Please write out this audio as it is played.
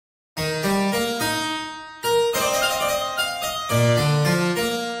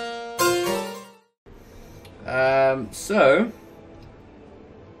So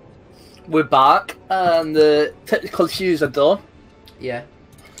we're back, and the technical issues are done. yeah.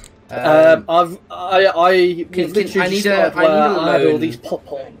 I need a had all loan. these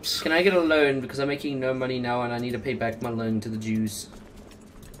pop-ups. Can I get a loan because I'm making no money now and I need to pay back my loan to the Jews?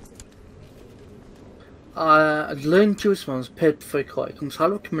 Loan to response paid before quite comes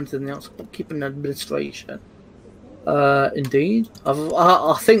highly recommended in the Arts Bookkeeping Administration. Indeed.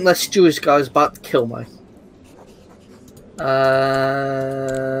 I think this Jewish guy's about to kill me.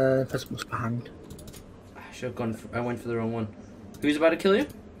 This must be hanged. I should have gone. I went for the wrong one. Who's about to kill you?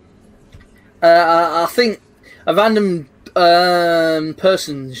 I think a random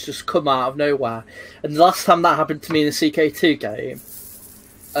person's just come out of nowhere, and the last time that happened to me in the CK2 game,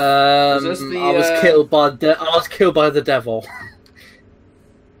 I was killed by the devil.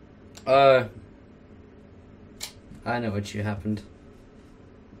 I know what you happened.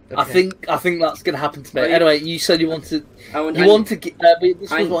 Okay. I think that's gonna happen to me. Anyway, you said you wanted. This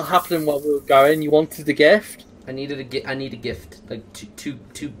was what happened while we were going. You wanted the gift. I need a gift, like two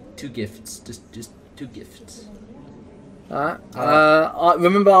gifts, just 2 gifts. Alright. I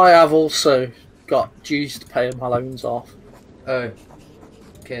remember I have also got dues to pay my loans off. Oh,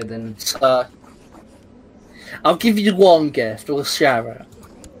 okay then. So I'll give you one gift. We'll share it.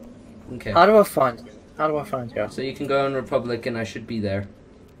 Okay. How do I find you? So you can go on Republic, and I should be there.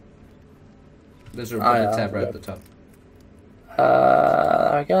 There's a Republic tab right at the top.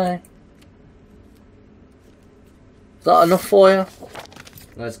 Okay. Is that enough for you?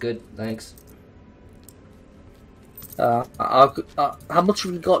 That's good, thanks. How much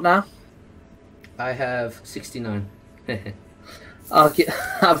have you got now? I have 69.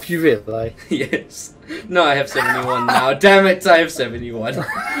 Have you really? Yes. No, I have 71 now. Damn it, I have 71.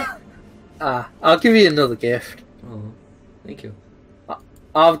 I'll give you another gift. Oh, thank you.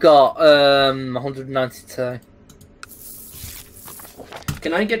 I've got 192.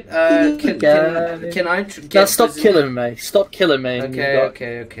 Can I get can I get stop killing me. Stop killing me.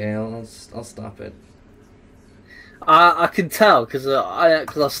 Okay. I'll stop it. I can tell because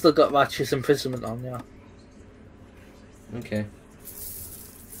I've still got righteous imprisonment on, yeah. Okay.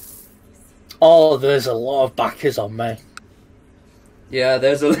 Oh, there's a lot of backers on me. Yeah,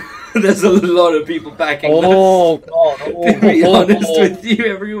 there's a lot of people backing us. God! To be honest with you,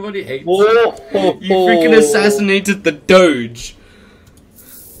 everybody hates you. You freaking assassinated the Doge.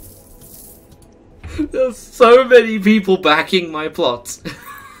 There's so many people backing my plots.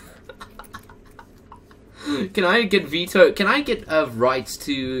 Can I get veto? Can I get rights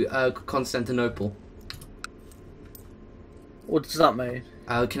to Constantinople? What does that mean?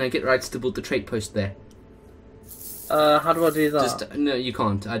 Can I get rights to build the trade post there? How do I do that? No, you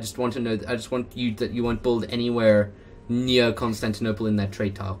can't. I just want to know. I just want you that you won't build anywhere near Constantinople in that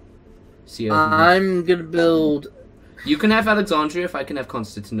trade tile. See, I'm gonna build. You can have Alexandria if I can have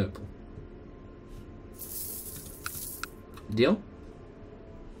Constantinople. Deal?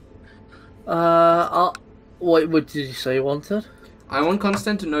 What did you say you wanted? I want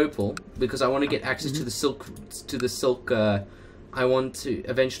Constantinople because I want to get access to the Silk. I want to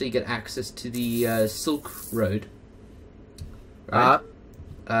eventually get access to the Silk Road. Right.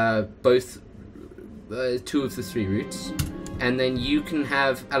 Both 2 of the 3 routes, and then you can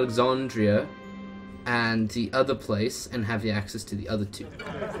have Alexandria and the other place, and have the access to the other 2.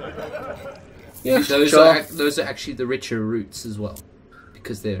 Yeah, those are actually the richer routes as well,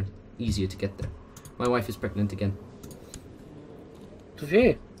 because they're easier to get there. My wife is pregnant again. Have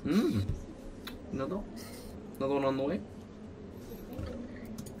you? Another one on the way.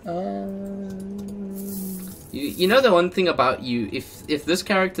 You know the one thing about you, if this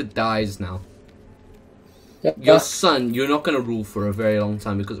character dies now, your son, you're not going to rule for a very long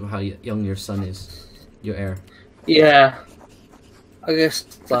time because of how young your son is, your heir. Yeah. I guess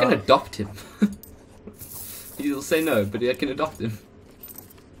I can adopt him. You'll say no, but I can adopt him.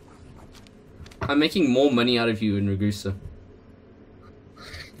 I'm making more money out of you in Ragusa.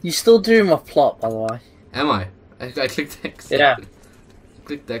 You still doing my plot, by the way? Am I? I clicked exit. Yeah.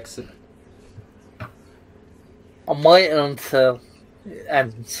 Clicked exit. I'm waiting until it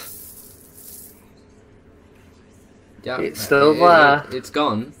ends. Yeah, it's still there. It's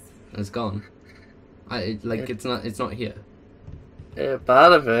gone. It's gone. It's not here. It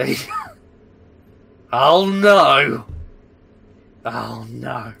better be. Oh no! Oh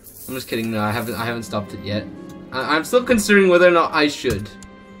no! I'm just kidding. No, I haven't stopped it yet. I'm still considering whether or not I should.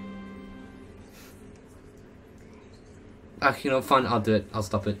 You know, fine. I'll do it. I'll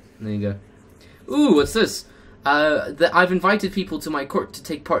stop it. There you go. Ooh, what's this? I've invited people to my court to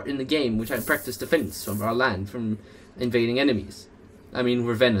take part in the game, which I practice defense of our land from invading enemies. I mean,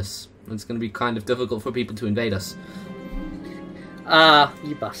 we're Venice. It's going to be kind of difficult for people to invade us. Ah,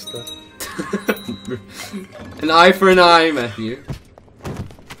 you bastard. An eye for an eye, Matthew.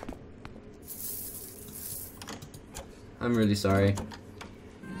 I'm really sorry.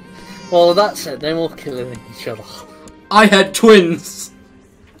 Well, that's it. No more killing each other. I had twins!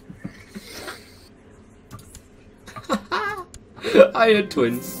 I had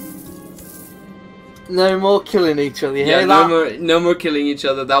twins. No more killing each other. You Yeah, hear no more killing each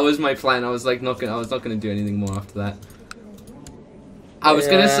other. That was my plan. I was like, I was not gonna do anything more after that. I was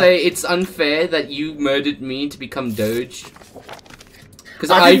gonna say it's unfair that you murdered me to become Doge. Because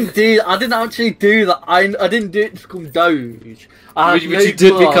I didn't actually do that. I didn't do it to become Doge. But you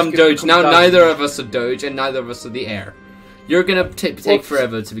did become Doge. Now neither of us are Doge, and neither of us are the heir. You're gonna take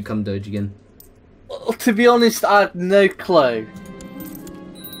forever to become Doge again. Well, to be honest, I had no clue.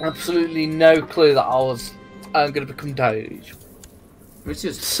 Absolutely no clue that I was gonna become Doge. Which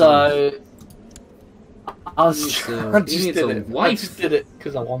is so. I just did it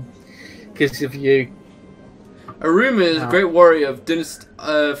because I won. Because of you. Aruma is a great warrior of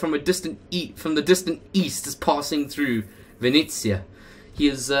from the distant east, is passing through Venezia. He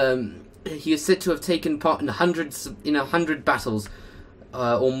is said to have taken part in 100 battles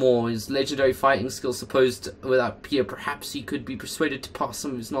or more. His legendary fighting skills supposed without peer. Perhaps he could be persuaded to pass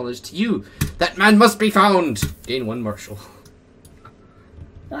some of his knowledge to you. That man must be found. Gain 1 marshal.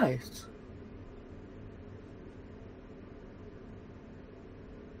 Nice.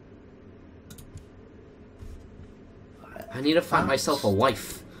 I need to find myself a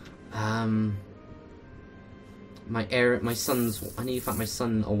wife. I need to find my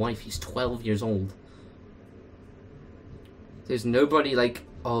son a wife. He's 12 years old. There's nobody like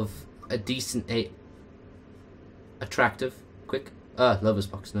of a decent attractive. Quick. Lover's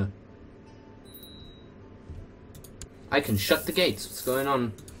box, no. I can shut the gates. What's going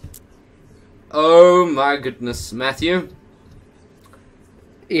on? Oh my goodness, Matthew.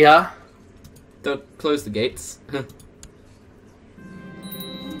 Yeah. Don't close the gates.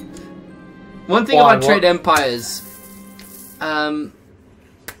 One thing about trade empires,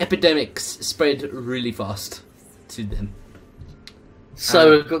 epidemics spread really fast to them.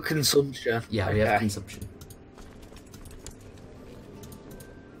 So we've got consumption. Yeah, we have consumption.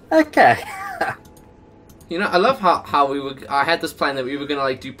 Okay. You know, I love how I had this plan that we were gonna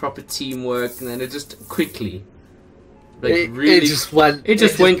like do proper teamwork, and then it just quickly, like it just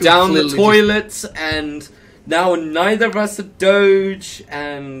went down the toilets, and now neither of us are Doge,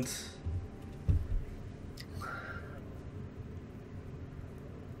 and.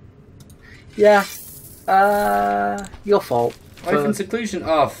 Yeah, your fault. Life in seclusion.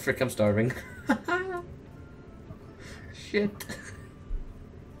 Oh, frick, I'm starving. Shit.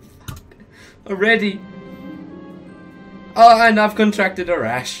 Already. Oh, and I've contracted a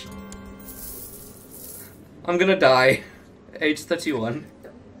rash. I'm gonna die. Age 31.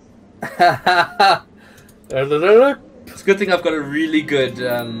 It's a good thing I've got a really good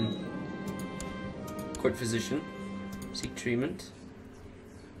court physician. Seek treatment.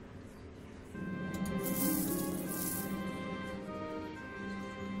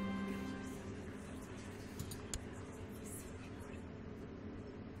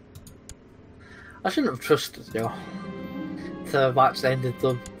 I shouldn't have trusted you to have actually ended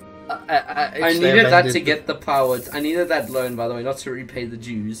them. I needed that to get the power. I needed that loan, by the way, not to repay the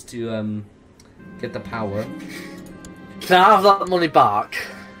Jews, to get the power. Can I have that money back?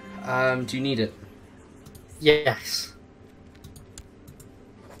 Do you need it? Yes.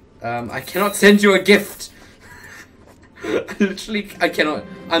 I cannot send you a gift. Literally, I cannot.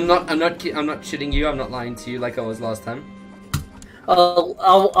 I'm not shitting you. I'm not lying to you like I was last time.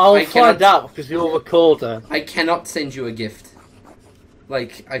 I'll find out because you're recording. I cannot send you a gift.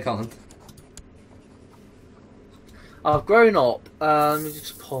 Like, I can't. I've grown up. Let me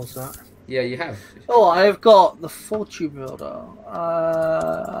just pause that. Yeah, you have. Oh, I have got the fortune builder.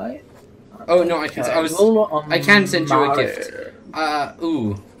 Oh no, I can send you a gift.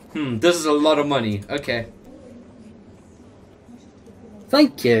 This is a lot of money. Okay.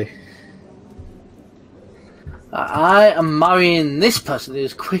 Thank you. I am marrying this person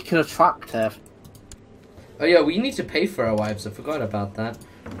who's quick and attractive. Oh yeah, we need to pay for our wives. I forgot about that.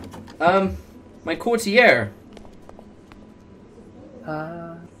 My courtier.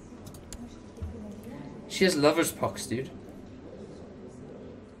 She has lover's pox, dude.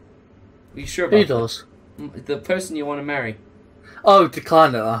 Are you sure about Who does? that? The person you want to marry. Oh,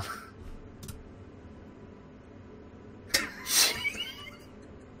 decline it then.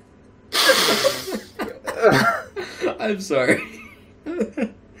 I'm sorry.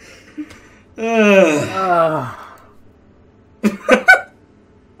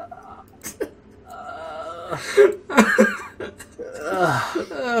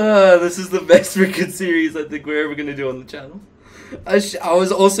 this is the best freaking series I think we're ever gonna do on the channel. I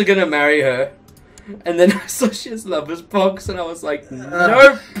was also gonna marry her, and then I saw she has lover's box, and I was like,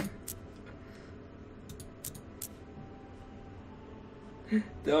 nope.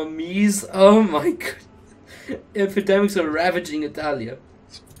 The armies, oh my god. Epidemics are ravaging Italia.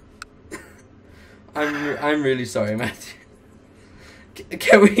 I'm really sorry, Matthew.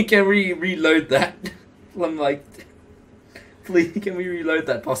 Can we reload that? I'm like, please, can we reload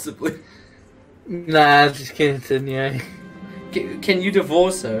that possibly? Nah, just continue. Can you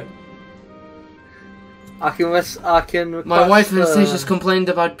divorce her? I can request, My wife Anastasia complained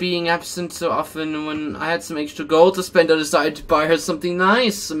about being absent so often, and when I had some extra gold to spend, I decided to buy her something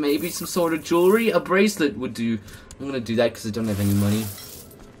nice. Maybe some sort of jewelry. A bracelet would do. I'm gonna do that because I don't have any money.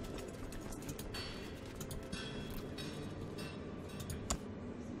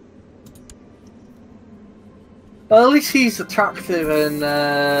 Well, at least he's attractive and.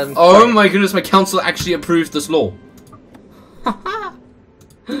 Oh my goodness! My council actually approved this law.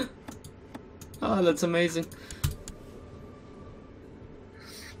 Oh, that's amazing.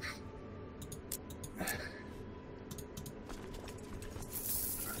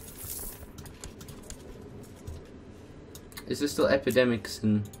 Is there still epidemics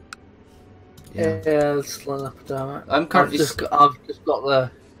and? Yeah, it's still an epidemic. I'm currently. I've just got the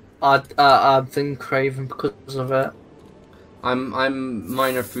thing craving because of it. I'm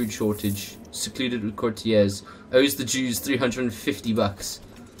minor food shortage. Secluded with courtiers. Owes the Jews $350.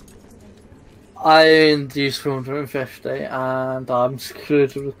 I induced 450 and I'm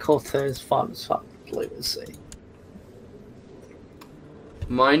secluded with courtiers. Let's see.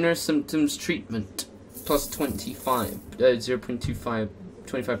 Minor symptoms treatment. Plus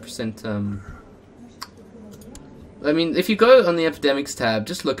 25%. I mean, if you go on the epidemics tab,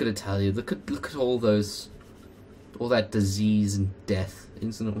 just look at Italia. Look at all that disease and death.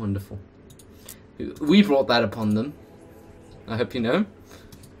 Isn't it wonderful? We brought that upon them. I hope you know.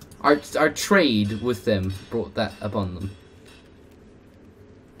 Our trade with them brought that upon them.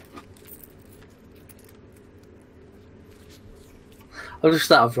 I'll just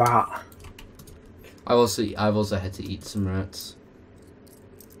have rat. I've also had to eat some rats.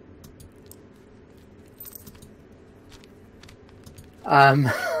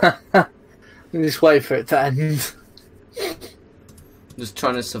 Just wait for it to end. Just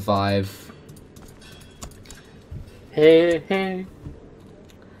trying to survive. Hey, hey.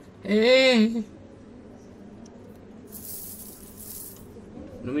 Hey.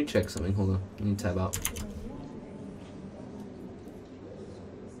 Let me check something. Hold on. Let me tab out.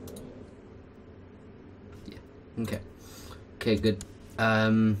 Yeah. Okay. Okay, good.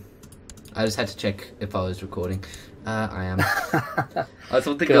 I just had to check if I was recording. I am. That's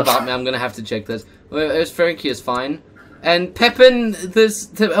one thing about me. I'm gonna have to check this. Well, Francia is fine, and Pepin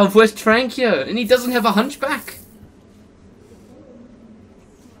of West Francia, and he doesn't have a hunchback.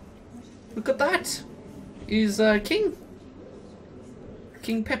 Look at that. He's King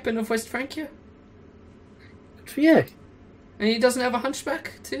Pepin of West Francia. Good for you. And he doesn't have a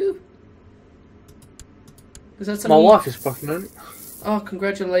hunchback too. Is that something? My wife is pregnant. Oh,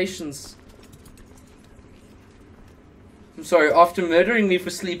 congratulations. I'm sorry, after murdering me for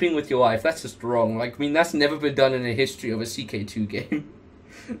sleeping with your wife, that's just wrong. Like, I mean, that's never been done in the history of a CK2 game.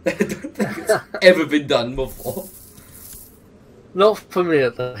 I don't think it's ever been done before. Not for me,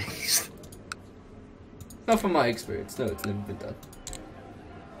 at least. Not from my experience. No, it's never been done.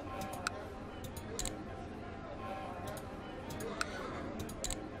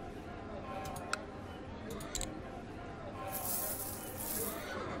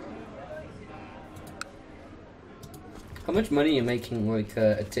 How much money are you making, like,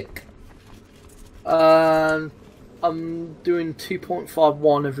 a tick? I'm doing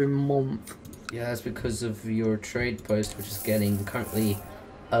 2.51 every month. Yeah, that's because of your trade post, which is getting currently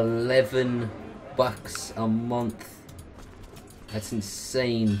 $11 a month. That's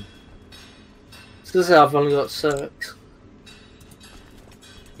insane. It says here I've only got 6.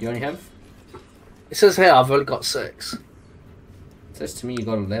 You only have? It says here I've only got 6. It says to me you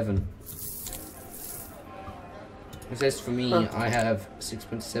got 11. It says for me I have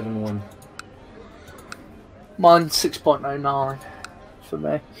 6.71. Mine's 6.09 for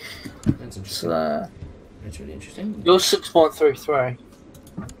me. That's interesting. So, that's really interesting. you're 6.33.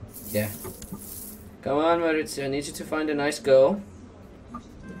 Yeah. Come on, Maurizio. I need you to find a nice girl.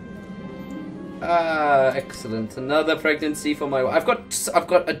 Ah, excellent. Another pregnancy for my wife. I've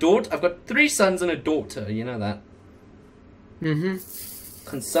got a daughter. I've got 3 sons and a daughter. You know that.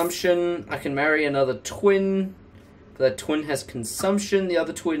 Consumption. I can marry another twin. That twin has consumption. The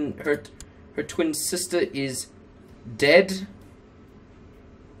other twin, her twin sister is dead.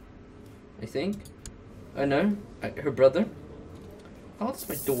 I think. Oh no, her brother. Oh, that's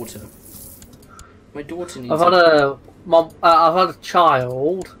my daughter. My daughter needs. I've had a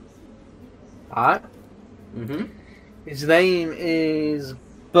child. Right. Mm-hmm. His name is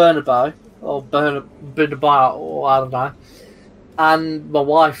Bernabo, or Bernabo, or I don't know. And my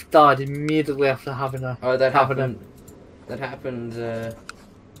wife died immediately after having her. Oh, that happened. That happened.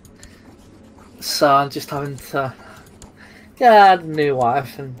 So I'm just having to get a new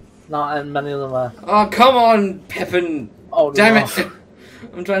wife, and not many of them are. Oh, come on, Pepin! Oh, damn it!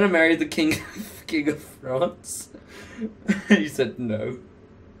 I'm trying to marry the king of France. He said no.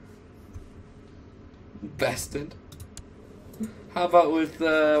 Bastard. How about with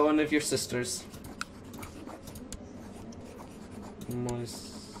one of your sisters?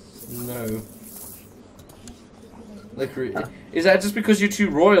 No. Like, is that just because you're too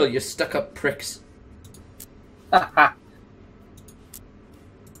royal, you stuck-up pricks? The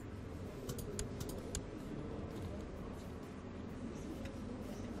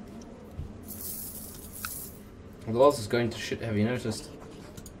walls is going to shit, have you noticed?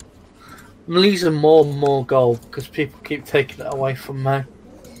 I'm losing more and more gold because people keep taking it away from me.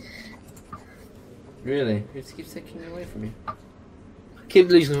 Really? Who keeps taking it away from you? I keep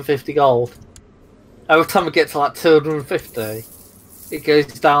losing 50 gold. Every time I get to like 250, it goes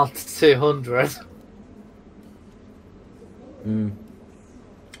down to 200. That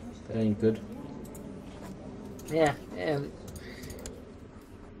ain't good. Yeah.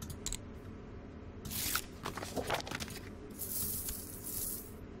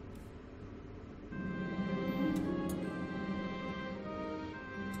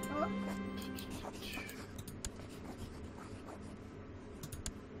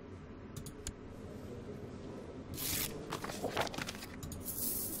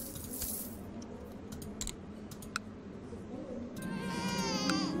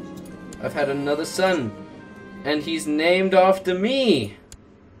 I've had another son, and he's named after me.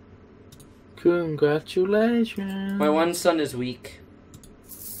 Congratulations. My one son is weak.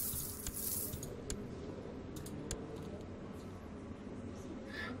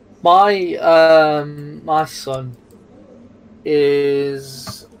 My son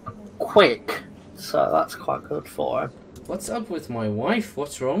is quick, so that's quite good for him. What's up with my wife?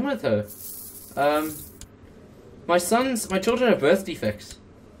 What's wrong with her? My children have birth defects.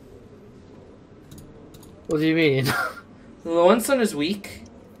 What do you mean? The one son is weak,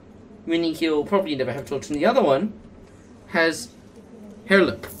 meaning he'll probably never have children. The other one has hair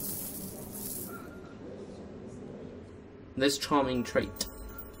lip. This charming trait.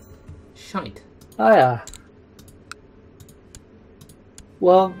 Shite. Oh yeah.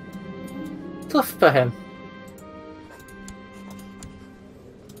 Well, tough for him.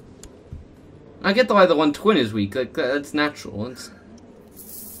 I get why the one twin is weak. Like, that's natural.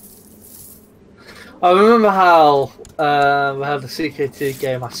 I remember how we had the CK2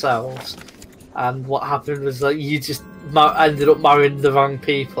 game ourselves, and what happened was that you just ended up marrying the wrong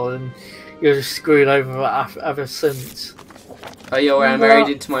people, and you're just screwed over ever since. Oh yeah, where I married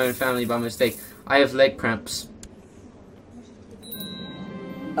into my own family by mistake. I have leg cramps.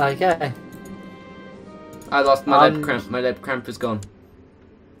 Okay. I lost my leg cramp. My leg cramp is gone.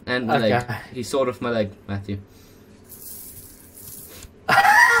 And my leg. He sawed off my leg, Matthew.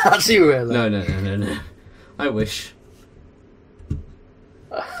 That's you, really? No. I wish.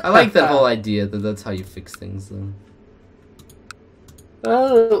 I like that whole idea that that's how you fix things, though.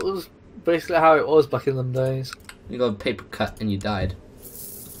 Well, it was basically how it was back in them days. You got a paper cut and you died.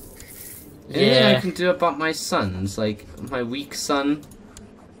 Yeah. Anything I can do about my sons, like my weak son,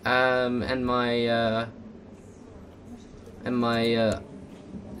 and my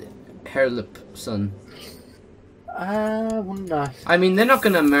hair lip son. Wouldn't know. I mean, they're not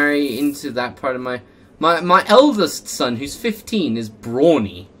gonna marry into that part of my eldest son, who's 15, is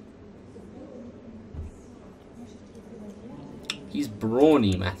brawny. He's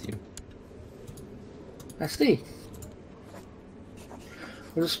brawny, Matthew. I see.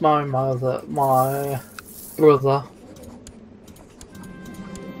 I'll just marry my brother.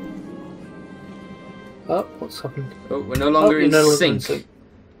 Oh, what's happened? Oh, we're no longer in sync.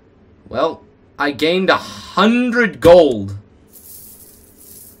 Well, I gained 100 gold.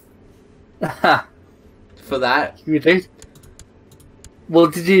 For that. You did?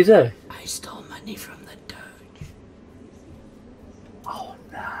 What did you do? I stole money from the Doge. Oh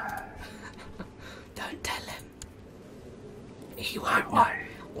no. Don't tell him. He won't know.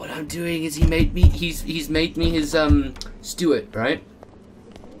 What I'm doing is he's made me his steward, right?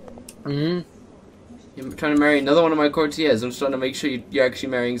 Mm-hmm. I'm trying to marry another one of my courtiers. I'm just trying to make sure you're actually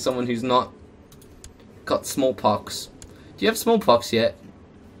marrying someone who's not got smallpox. Do you have smallpox yet?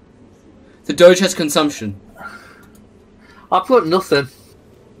 The Doge has consumption. I put nothing.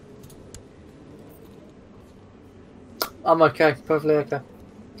 I'm okay, perfectly okay.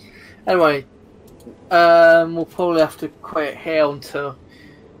 Anyway, we'll probably have to quit here until.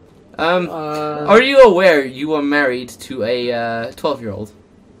 Are you aware you are married to a 12-year-old?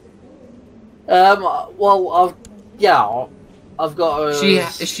 Well, I've got a.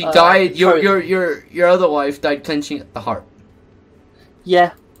 She died. Your other wife died clenching at the heart.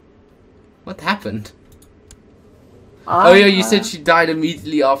 Yeah. What happened? Oh yeah, you said she died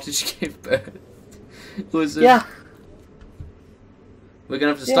immediately after she gave birth. Was it? Yeah. We're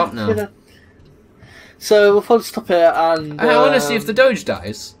gonna have to stop now. Yeah. So we'll probably stop here and. I want to see if the Doge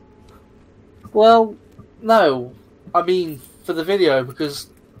dies. Well, no, I mean for the video because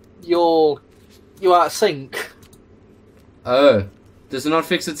you're out of sync. Oh, does it not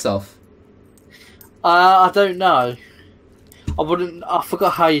fix itself? I don't know. I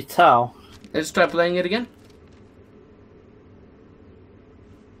forgot how you tell. Let's try playing it again.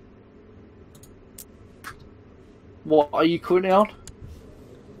 What are you currently on?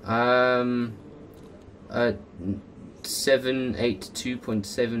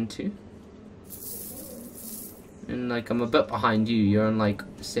 782.72. And like I'm a bit behind you. You're on like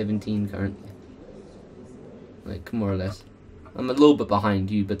 17 currently. Like more or less. I'm a little bit behind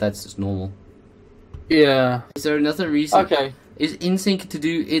you, but that's just normal. Yeah. Is there another reason? Okay. Is in sync to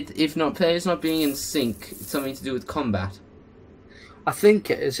do it? If not, players not being in sync, it's something to do with combat. I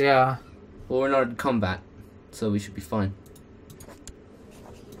think it is. Yeah. Well, we're not in combat, so we should be fine.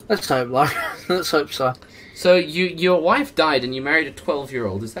 Let's hope, like, let's hope so. So your wife died and you married a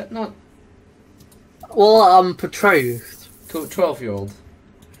 12-year-old. Is that not? Well, I'm betrothed. To a 12-year-old.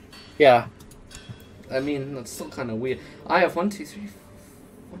 Yeah. I mean, that's still kind of weird. I have 1, 2, 3,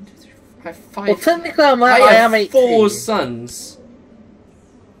 1, 2, 3, 4, I have 5. Well, technically, I am 18. 4 sons.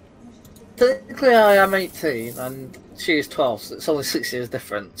 Technically, I am 18, and she is 12, so it's only 6 years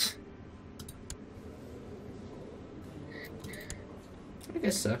difference. I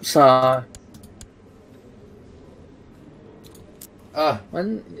guess so. So.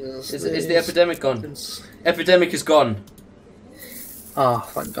 When is the epidemic gone? Epidemic is gone. Oh,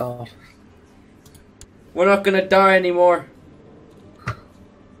 thank God. We're not gonna die anymore.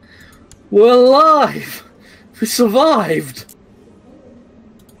 We're alive! We survived!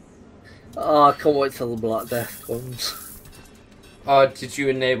 Oh, I can't wait till the Black Death comes. Oh, did you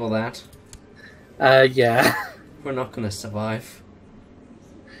enable that? Yeah. We're not gonna survive.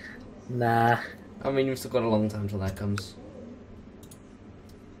 Nah. I mean, we've still got a long time till that comes.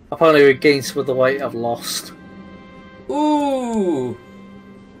 I've only regained some of the weight I've lost. Ooh!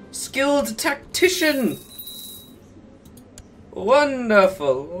 Skilled tactician!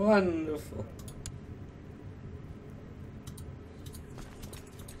 Wonderful, wonderful.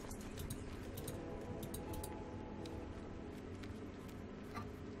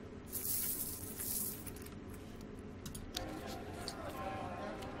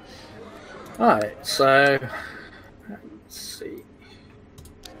 Alright, so let's see.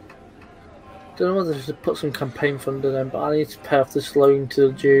 Don't know whether to put some campaign fund in them, but I need to pay off this loan to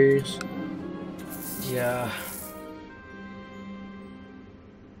the Jews. Yeah.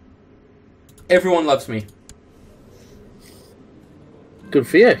 Everyone loves me. Good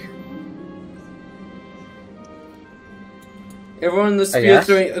for you. Everyone in the spear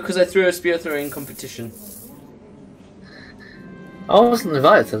throwing, because I threw a spear throwing competition. I wasn't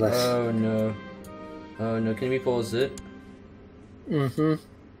invited to this. Oh no. Oh no, can we pause it? Mm-hmm.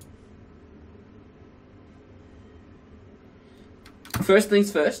 First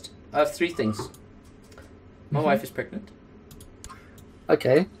things first, I have 3 things. My wife is pregnant.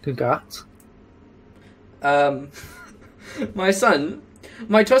 Okay, congrats. My son,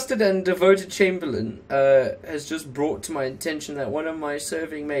 my trusted and devoted chamberlain, has just brought to my attention that one of my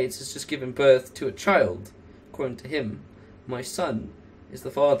serving maids has just given birth to a child. According to him, my son is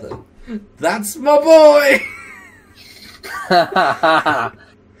the father. That's my boy!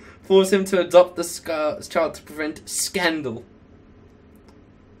 Force him to adopt the child to prevent scandal.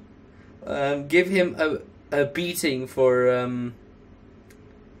 Give him a beating for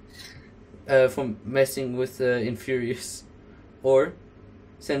messing with Infurious, or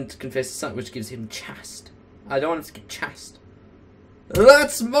send to confess his son, which gives him chaste. I don't want him to get chaste.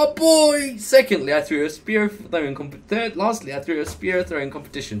 That's my boy! Secondly, I threw a spear throwing competition. Lastly, I threw a spear throwing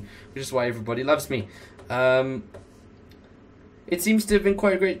competition, which is why everybody loves me. It seems to have been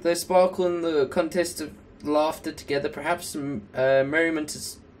quite great. The sparkle and the contest of laughter together. Perhaps merriment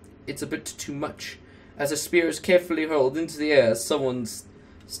is a bit too much, as a spear is carefully hurled into the air as someone's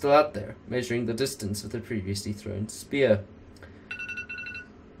still out there, measuring the distance of the previously thrown spear.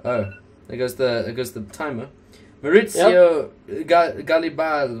 Oh, There goes the timer. Maurizio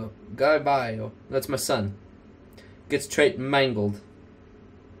Galibaio. That's my son. Gets trait mangled.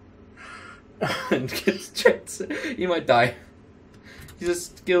 And gets traits. He might die. He's a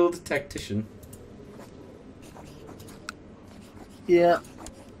skilled tactician. Yeah.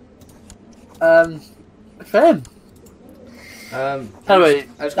 Fair. Anyway,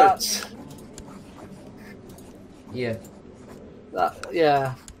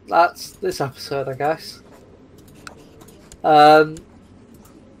 that's this episode, I guess.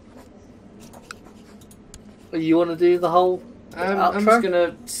 You want to do the whole outro? I'm just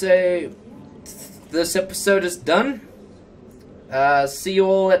gonna say this episode is done. See you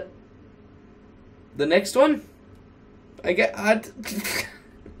all at the next one. I get.